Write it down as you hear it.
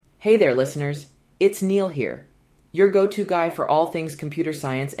Hey there, listeners. It's Neil here, your go-to guy for all things computer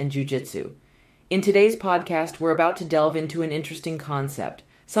science and jujitsu. In today's podcast, we're about to delve into an interesting concept,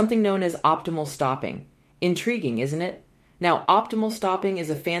 something known as optimal stopping. Intriguing, isn't it? Now, optimal stopping is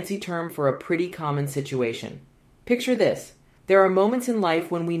a fancy term for a pretty common situation. Picture this. There are moments in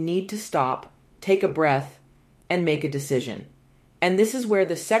life when we need to stop, take a breath, and make a decision. And this is where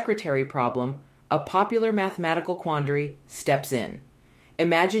the secretary problem, a popular mathematical quandary, steps in.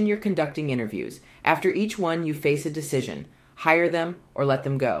 Imagine you're conducting interviews. After each one, you face a decision. Hire them or let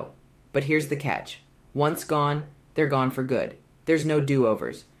them go. But here's the catch. Once gone, they're gone for good. There's no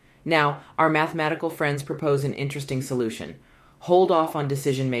do-overs. Now, our mathematical friends propose an interesting solution. Hold off on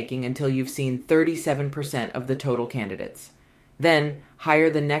decision-making until you've seen 37% of the total candidates. Then, hire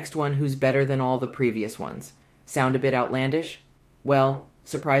the next one who's better than all the previous ones. Sound a bit outlandish? Well,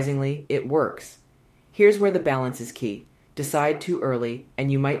 surprisingly, it works. Here's where the balance is key. Decide too early,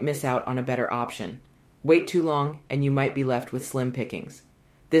 and you might miss out on a better option. Wait too long, and you might be left with slim pickings.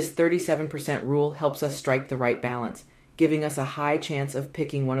 This 37% rule helps us strike the right balance, giving us a high chance of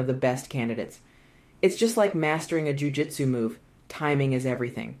picking one of the best candidates. It's just like mastering a jujitsu move. Timing is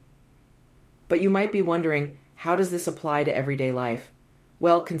everything. But you might be wondering, how does this apply to everyday life?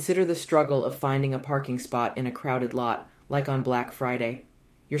 Well, consider the struggle of finding a parking spot in a crowded lot, like on Black Friday.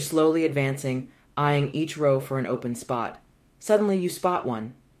 You're slowly advancing, eyeing each row for an open spot. Suddenly you spot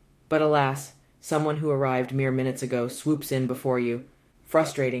one. But alas, someone who arrived mere minutes ago swoops in before you.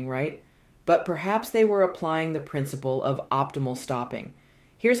 Frustrating, right? But perhaps they were applying the principle of optimal stopping.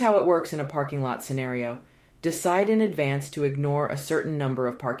 Here's how it works in a parking lot scenario. Decide in advance to ignore a certain number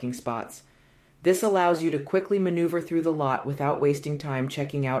of parking spots. This allows you to quickly maneuver through the lot without wasting time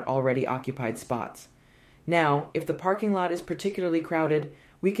checking out already occupied spots. Now, if the parking lot is particularly crowded,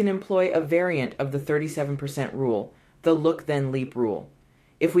 we can employ a variant of the 37% rule, the look-then-leap rule.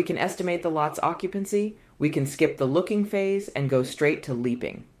 If we can estimate the lot's occupancy, we can skip the looking phase and go straight to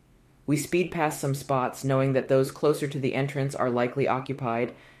leaping. We speed past some spots, knowing that those closer to the entrance are likely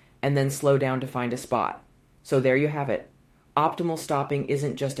occupied, and then slow down to find a spot. So there you have it. Optimal stopping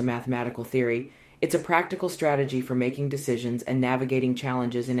isn't just a mathematical theory, it's a practical strategy for making decisions and navigating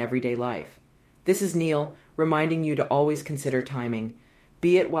challenges in everyday life. This is Neil, reminding you to always consider timing,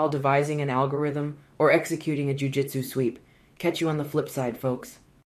 be it while devising an algorithm or executing a jujitsu sweep. Catch you on the flip side, folks.